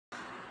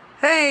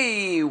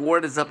Hey,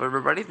 what is up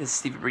everybody? This is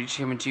Stevie Breach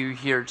coming to you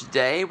here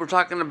today. We're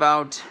talking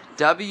about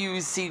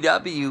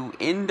WCW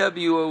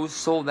nWo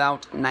Sold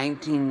Out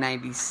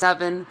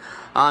 1997.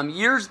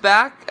 Years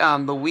back,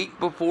 the week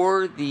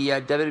before the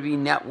WWE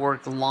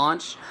Network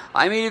launched,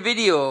 I made a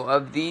video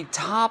of the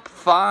top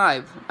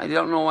 5, I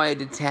don't know why I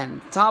did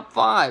 10, top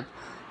 5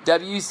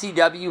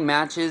 WCW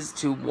matches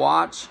to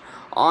watch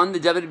on the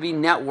WWE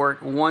Network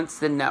once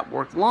the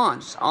network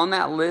launched. On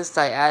that list,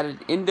 I added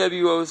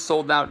nWo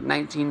Sold Out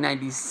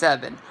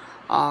 1997.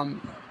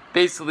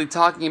 Basically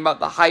talking about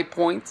the high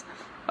points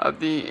of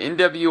the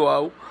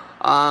nWo.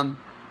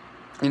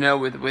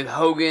 With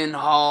Hogan,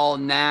 Hall,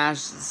 Nash,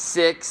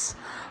 Six,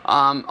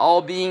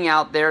 all being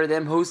out there,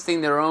 them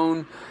hosting their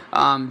own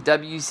it's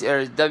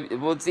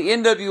the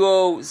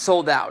nWo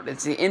Sold Out.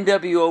 It's the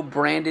nWo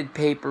branded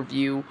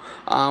pay-per-view,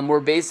 where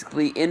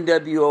basically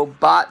nWo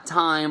bought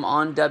time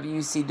on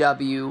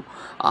WCW,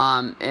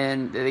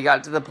 and they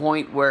got to the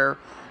point where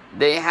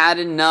they had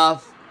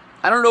enough.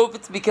 I don't know if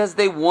it's because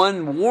they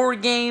won War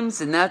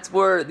Games, and that's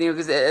where,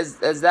 because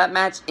as that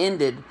match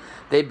ended,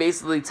 they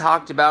basically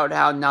talked about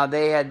how now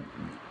they had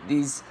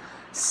these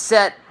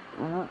set,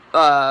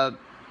 I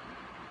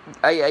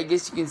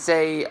guess you can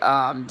say,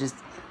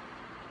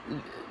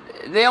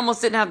 they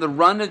almost didn't have the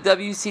run of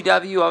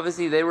WCW.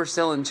 Obviously, they were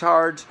still in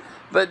charge.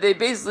 But they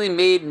basically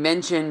made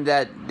mention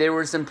that there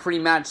were some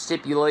pre-match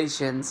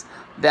stipulations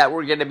that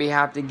were going to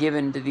have to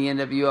given to the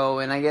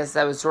nWo. And I guess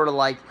that was sort of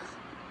like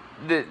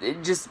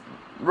just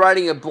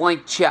writing a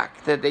blank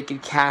check that they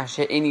could cash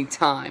at any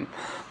time.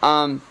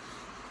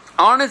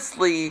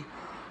 Honestly,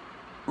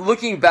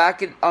 looking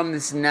back on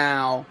this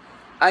now,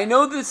 I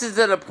know this is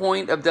at a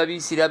point of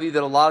WCW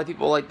that a lot of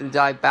people like to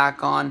dive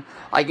back on.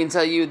 I can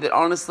tell you that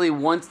honestly,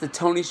 once the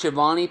Tony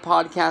Schiavone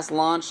podcast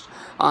launched,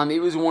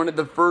 it was one of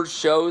the first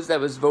shows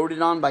that was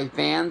voted on by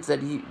fans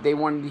that they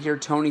wanted to hear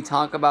Tony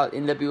talk about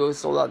nWo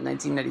Sold Out in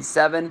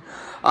 1997.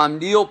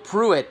 Neil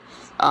Pruitt,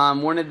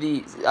 one of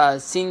the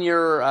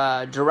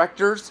senior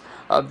directors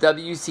of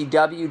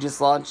WCW,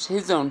 just launched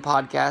his own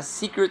podcast,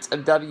 Secrets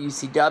of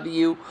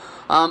WCW.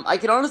 I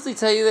can honestly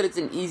tell you that it's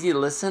an easy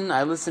listen.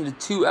 I listened to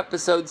 2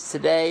 episodes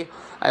today.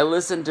 I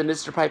listened to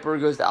Mr. Piper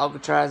Goes to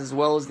Alcatraz as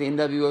well as the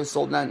nWo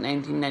Sold Out in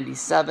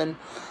 1997.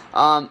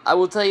 I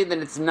will tell you that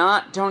it's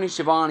not Tony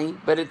Schiavone,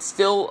 but it's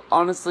still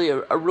honestly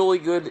a really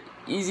good,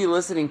 easy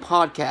listening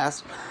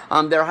podcast.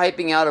 They're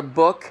hyping out a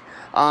book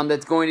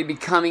that's going to be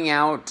coming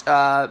out,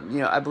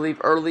 I believe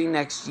early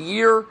next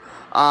year.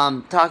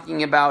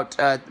 Talking about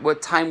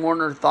what Time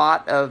Warner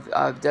thought of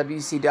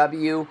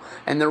WCW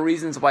and the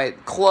reasons why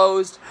it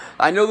closed.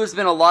 I know there's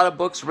been a lot of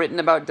books written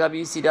about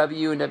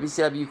WCW and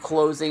WCW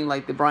closing,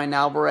 like the Brian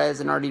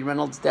Alvarez and R.D.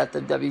 Reynolds' death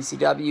of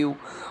WCW.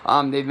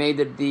 They've made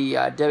the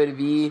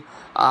WWE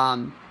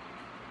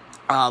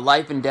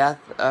Life and Death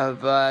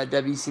of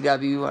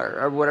WCW,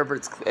 or whatever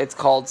it's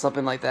called,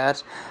 something like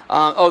that.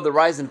 The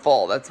Rise and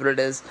Fall, that's what it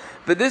is.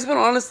 But this one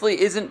honestly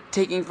isn't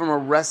taking from a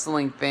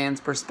wrestling fan's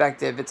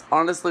perspective. It's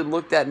honestly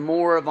looked at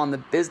more of on the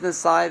business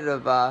side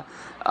of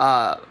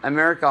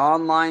America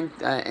Online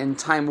and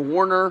Time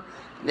Warner,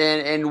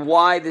 and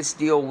why this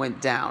deal went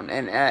down.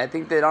 And I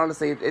think that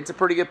honestly it's a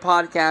pretty good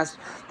podcast.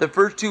 The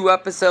first 2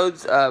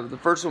 episodes, the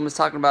first one was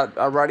talking about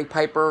Roddy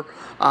Piper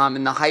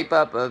and the hype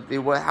up of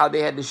how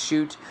they had to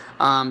shoot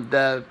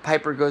the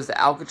Piper Goes to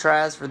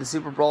Alcatraz for the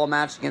Super Brawl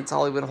match against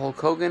Hollywood Hulk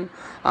Hogan,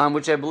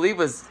 which I believe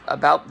was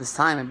about this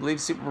time. I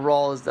believe Super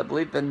Brawl is,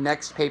 the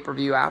next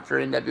pay-per-view after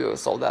nWo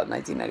Sold Out in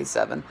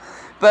 1997.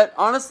 But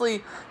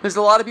honestly, there's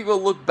a lot of people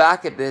who look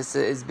back at this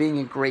as being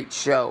a great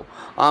show.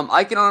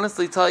 I can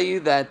honestly tell you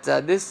that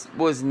this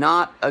was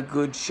not a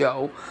good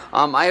show.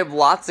 I have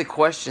lots of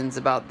questions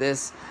about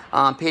this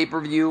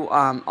pay-per-view.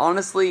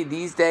 Honestly,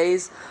 these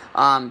days,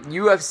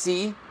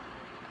 UFC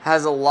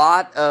has a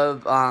lot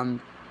of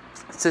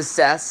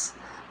success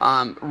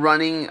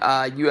running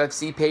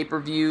UFC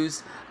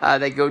pay-per-views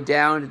that go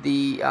down to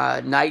the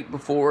night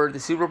before the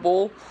Super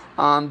Bowl.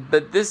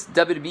 But this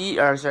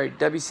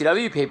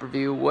WCW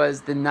pay-per-view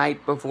was the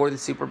night before the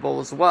Super Bowl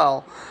as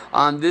well.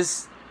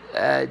 This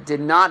did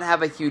not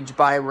have a huge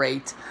buy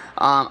rate.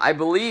 I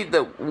believe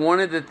that one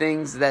of the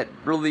things that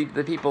really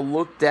the people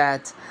looked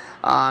at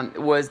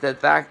was the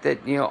fact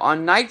that,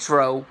 on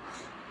Nitro,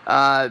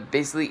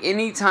 basically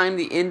anytime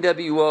the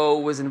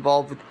nWo was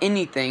involved with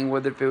anything,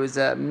 whether if it was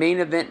a main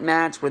event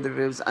match, whether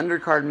it was an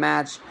undercard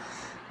match,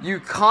 you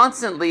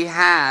constantly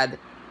had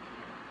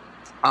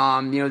the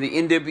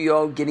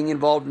nWo getting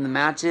involved in the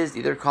matches,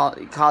 either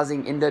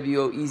causing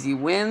nWo easy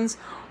wins,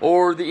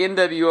 or the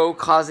nWo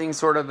causing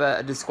sort of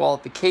a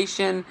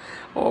disqualification,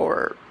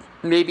 or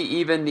maybe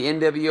even the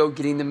nWo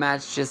getting the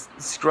match just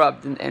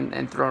scrubbed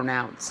and thrown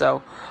out.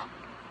 So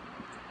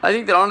I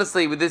think that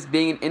honestly, with this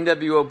being an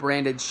nWo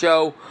branded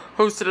show,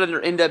 hosted under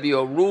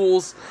nWo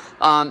rules,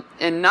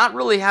 and not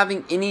really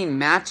having any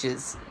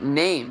matches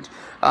named,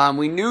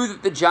 we knew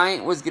that the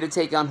Giant was going to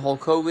take on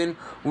Hulk Hogan.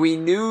 We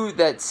knew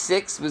that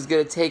Six was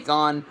going to take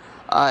on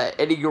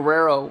Eddie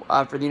Guerrero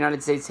for the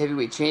United States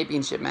Heavyweight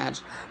Championship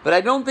match. But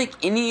I don't think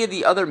any of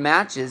the other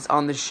matches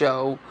on the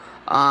show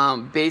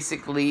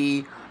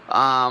basically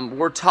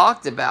were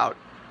talked about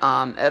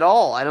at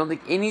all. I don't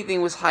think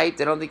anything was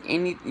hyped. I don't think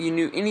you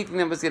knew anything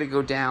that was going to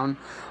go down.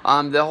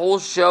 The whole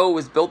show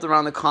was built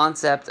around the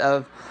concept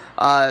of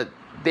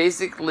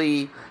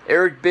basically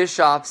Eric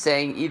Bischoff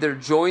saying either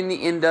join the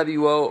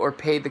nWo or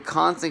pay the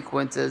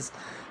consequences.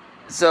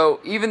 So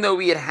even though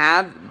we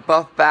had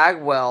Buff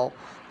Bagwell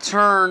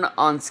turn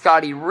on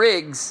Scotty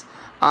Riggs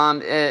from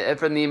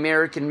the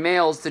American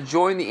Males to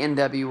join the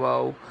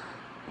nWo,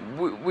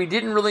 we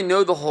didn't really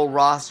know the whole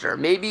roster.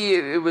 Maybe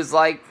it was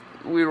like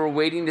we were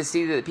waiting to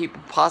see that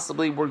people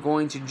possibly were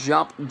going to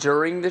jump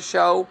during the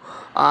show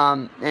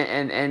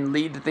and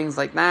lead to things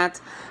like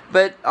that.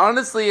 But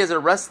honestly, as a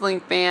wrestling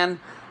fan,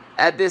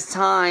 at this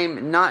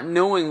time, not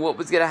knowing what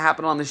was going to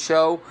happen on the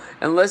show,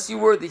 unless you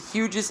were the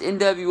hugest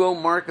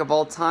nWo mark of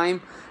all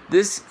time,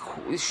 this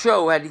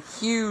show had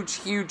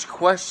huge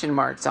question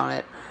marks on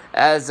it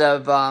as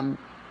of,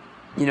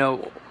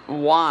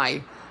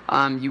 why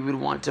you would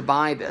want to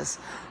buy this.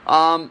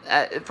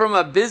 From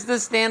a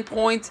business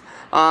standpoint,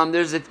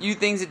 there's a few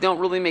things that don't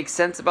really make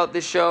sense about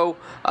this show,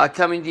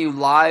 coming to you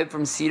live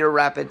from Cedar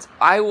Rapids,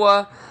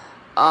 Iowa.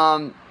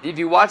 If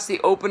you watch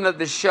the open of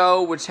the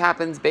show, which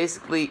happens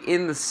basically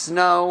in the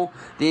snow,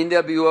 the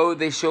nWo,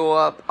 they show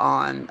up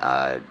on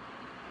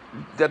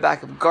the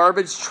back of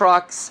garbage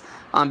trucks,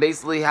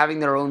 basically having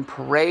their own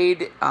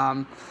parade.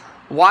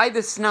 Why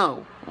the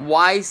snow?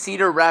 Why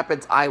Cedar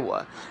Rapids,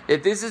 Iowa?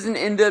 If this is an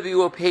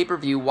nWo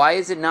pay-per-view, why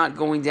is it not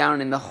going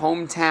down in the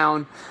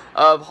hometown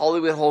of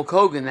Hollywood Hulk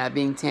Hogan, that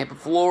being Tampa,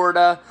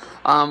 Florida?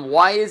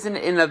 Why isn't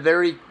it in a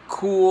very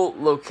cool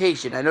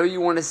location? I know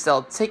you want to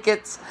sell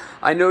tickets.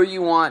 I know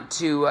you want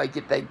to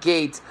get that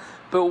gate.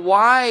 But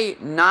why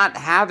not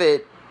have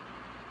it,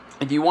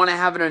 if you want to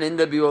have it in an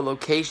nWo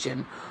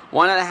location,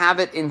 why not have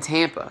it in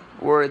Tampa,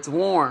 where it's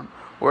warm,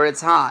 where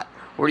it's hot,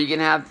 where you can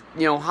have,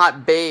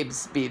 hot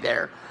babes be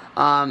there?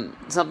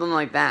 Something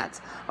like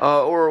that.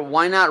 Or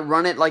why not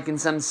run it like in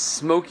some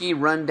smoky,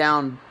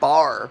 rundown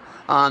bar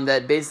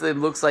that basically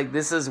looks like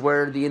this is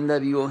where the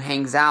nWo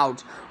hangs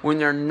out when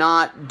they're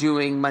not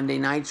doing Monday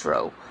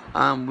Nitro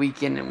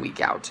week in and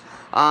week out.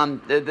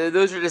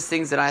 Those are just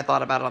things that I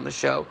thought about on the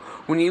show.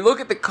 When you look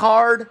at the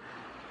card,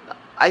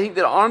 I think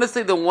that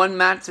honestly the one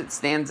match that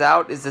stands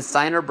out is the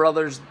Steiner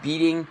brothers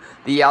beating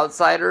the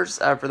Outsiders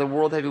for the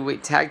World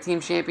Heavyweight Tag Team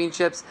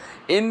Championships.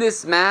 In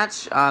this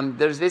match,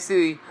 there's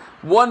basically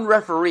one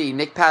referee,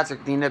 Nick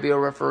Patrick, the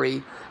nWo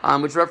referee,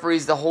 which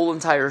referees the whole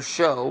entire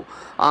show.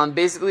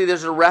 Basically,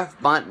 there's a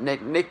ref bunt.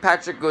 Nick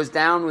Patrick goes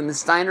down when the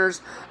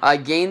Steiners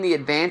gain the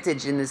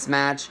advantage in this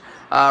match.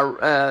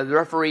 The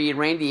referee,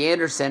 Randy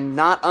Anderson,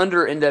 not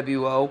under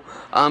nWo,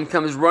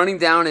 comes running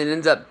down and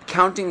ends up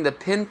counting the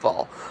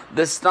pinfall.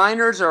 The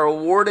Steiners are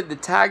awarded the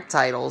tag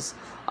titles,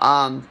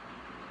 and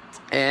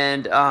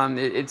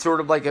it's sort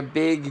of like a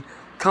big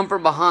come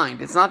from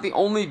behind. It's not the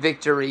only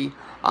victory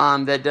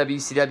that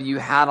WCW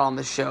had on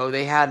the show.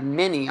 They had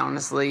many,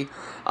 honestly,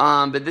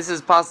 but this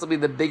is possibly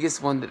the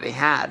biggest one that they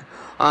had.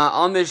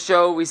 On this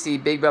show, we see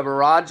Big Bubba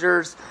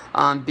Rogers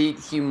beat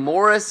Hugh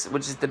Morris,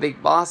 which is the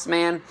Big Boss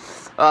Man.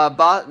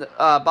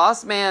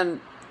 Boss Man,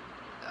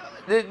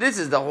 this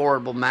is the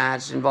horrible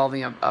match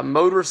involving a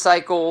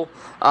motorcycle,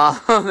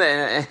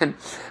 and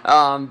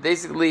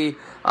basically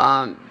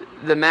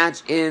the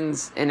match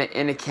ends in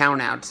a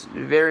countout.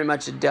 Very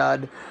much a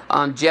dud.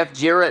 Jeff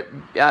Jarrett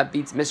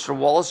beats Mr.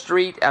 Wall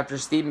Street after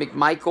Steve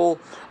McMichael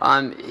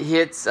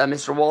hits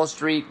Mr. Wall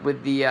Street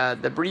with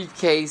the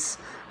briefcase.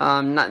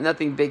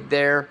 Nothing big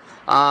there.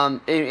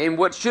 In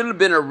what should have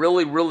been a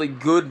really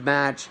good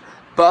match,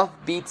 Buff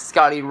beats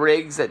Scotty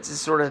Riggs. That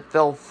just sort of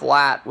fell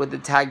flat with the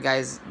tag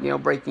guys,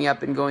 breaking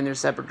up and going their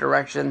separate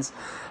directions.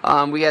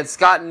 We had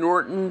Scott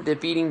Norton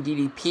defeating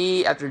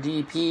DDP after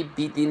DDP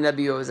beat the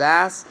nWo's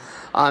ass.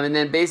 And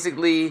then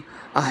basically,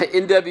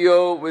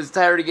 nWo was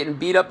tired of getting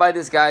beat up by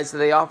this guy, so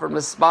they offered him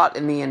a spot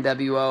in the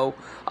nWo,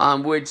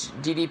 which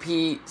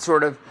DDP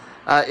sort of,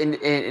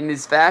 in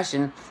his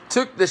fashion,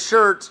 took the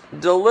shirt,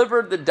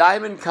 delivered the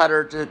diamond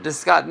cutter to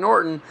Scott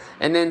Norton,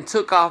 and then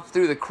took off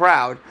through the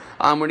crowd.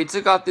 When he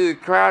took off through the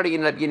crowd, he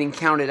ended up getting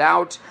counted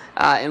out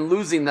and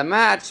losing the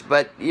match,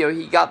 but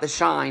he got the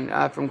shine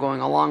from going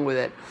along with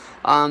it.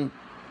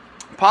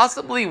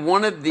 Possibly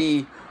one of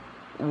the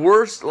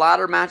worst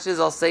ladder matches,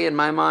 I'll say in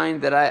my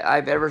mind, that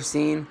I've ever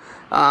seen.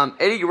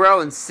 Eddie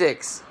Guerrero in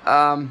 6.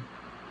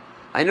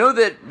 I know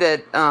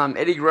that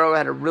Eddie Guerrero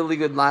had a really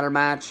good ladder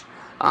match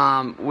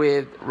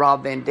with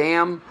Rob Van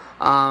Dam.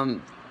 I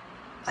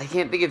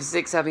can't think of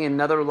 6 having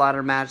another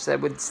ladder match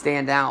that would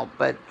stand out,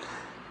 but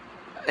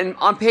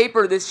on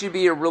paper, this should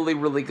be a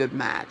really good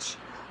match.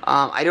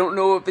 I don't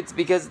know if it's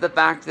because of the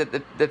fact that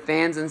the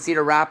fans in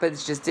Cedar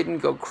Rapids just didn't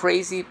go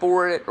crazy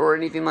for it or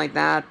anything like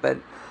that, but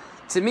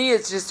to me,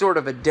 it's just sort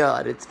of a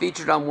dud. It's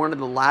featured on one of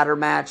the ladder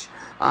match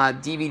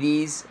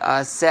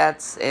DVDs,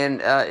 sets,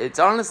 and it's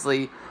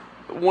honestly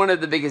one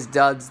of the biggest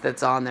duds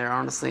that's on there,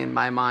 honestly, in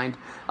my mind.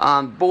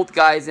 Both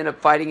guys end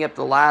up fighting up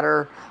the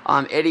ladder.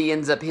 Eddie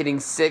ends up hitting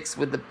 6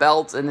 with the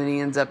belt, and then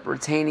he ends up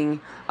retaining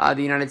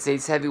the United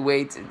States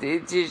heavyweight.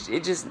 It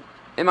just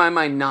in my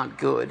mind, not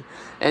good.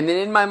 And then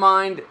in my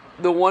mind,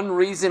 the one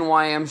reason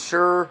why I'm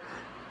sure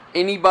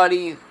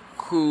anybody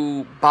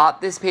who bought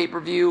this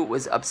pay-per-view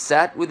was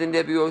upset with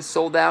nWo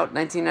sold out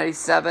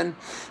 1997.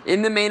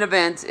 In the main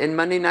event, in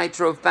Monday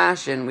Nitro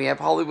fashion, we have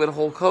Hollywood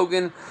Hulk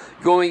Hogan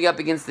going up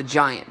against the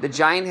Giant. The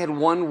Giant had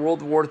won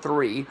World War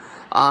III,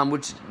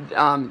 which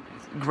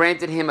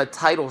granted him a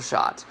title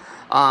shot.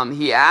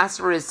 He asked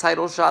for his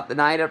title shot the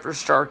night after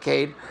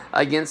Starrcade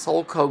against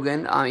Hulk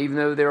Hogan, even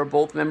though they were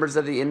both members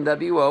of the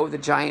nWo. The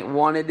Giant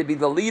wanted to be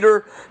the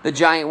leader. The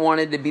Giant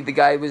wanted to be the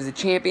guy who was the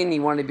champion. He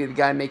wanted to be the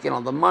guy making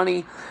all the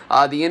money.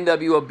 The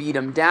nWo beat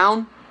him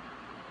down.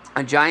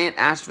 A Giant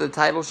asked for the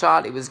title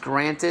shot. It was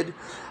granted.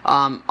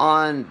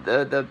 On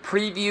the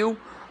preview,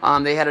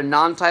 they had a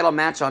non-title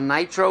match on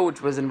Nitro,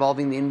 which was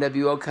involving the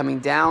nWo coming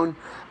down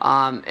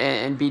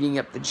and beating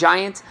up the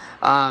Giant.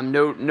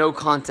 No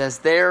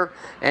contest there.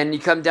 And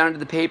you come down to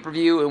the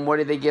pay-per-view, and what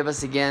did they give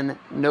us again?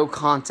 No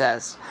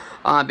contest.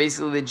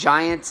 Basically, the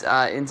Giant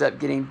ends up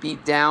getting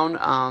beat down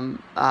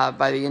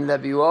by the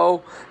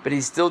nWo, but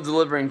he's still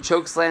delivering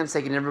choke slams,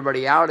 taking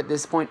everybody out. At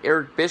this point,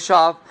 Eric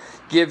Bischoff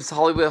gives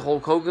Hollywood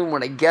Hulk Hogan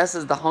what I guess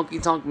is the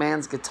Honky Tonk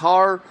Man's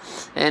guitar,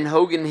 and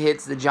Hogan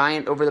hits the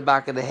Giant over the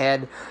back of the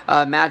head.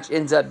 Match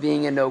ends up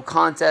being a no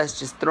contest,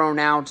 just thrown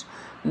out.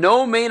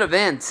 No main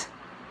event.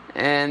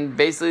 And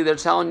basically, they're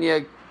telling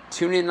you,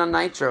 tune in on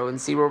Nitro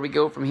and see where we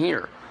go from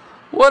here.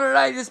 What did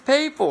I just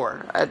pay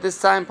for? At this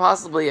time,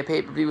 possibly a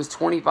pay-per-view was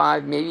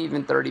 $25, maybe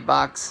even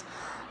 $30.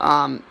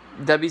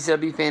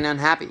 WCW fan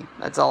unhappy.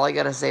 That's all I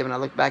gotta say when I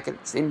look back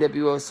at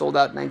nWo sold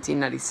out in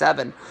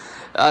 1997.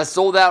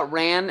 Sold Out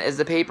ran as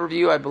the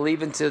pay-per-view, I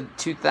believe, until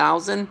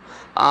 2000.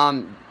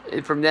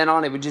 From then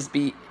on, it would just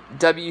be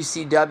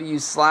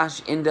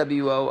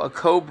WCW/nWo, a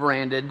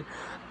co-branded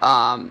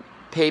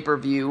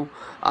pay-per-view.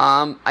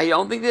 I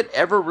don't think that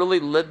ever really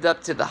lived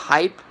up to the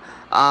hype.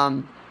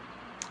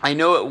 I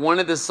know one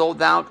of the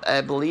sold out, I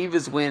believe,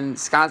 is when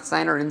Scott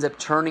Steiner ends up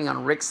turning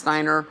on Rick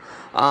Steiner.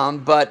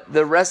 But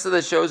the rest of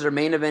the shows are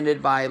main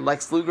evented by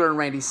Lex Luger and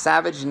Randy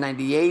Savage in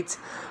 98.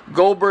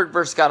 Goldberg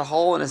versus Scott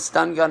Hall in a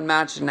stun gun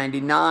match in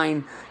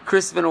 99.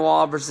 Chris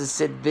Benoit versus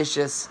Sid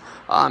Vicious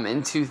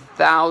in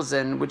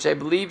 2000, which I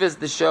believe is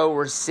the show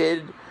where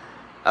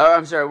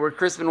where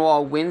Chris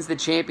Benoit wins the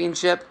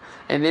championship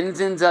and then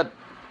ends up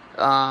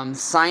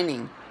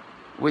signing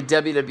with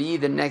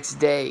WWE the next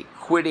day,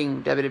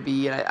 quitting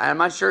WWE. And I'm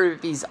not sure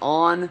if he's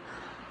on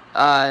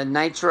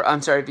Nitro. I'm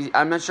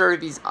not sure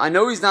if he's. I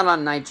know he's not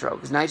on Nitro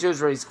because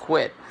Nitro's where he's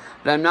quit.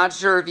 But I'm not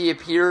sure if he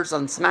appears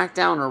on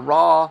SmackDown or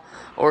Raw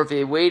or if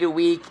he wait a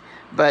week.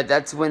 But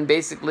that's when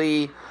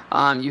basically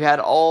you had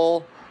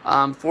all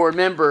 4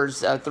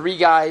 members, 3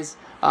 guys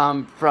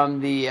from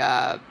the.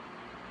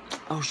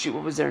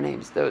 What was their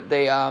names?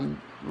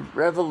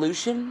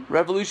 Revolution?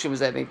 Revolution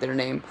was, I think, their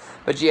name.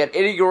 But you had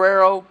Eddie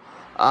Guerrero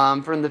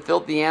from the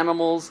Filthy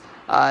Animals.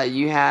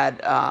 You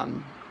had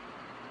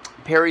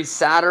Perry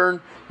Saturn.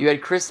 You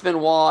had Chris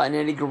Benoit and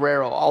Eddie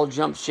Guerrero all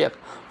jump ship.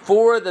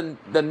 4 of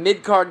the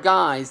mid-card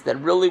guys that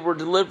really were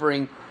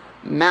delivering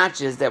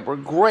matches that were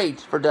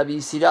great for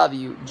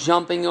WCW,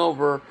 jumping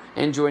over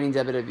and joining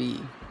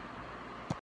WWE.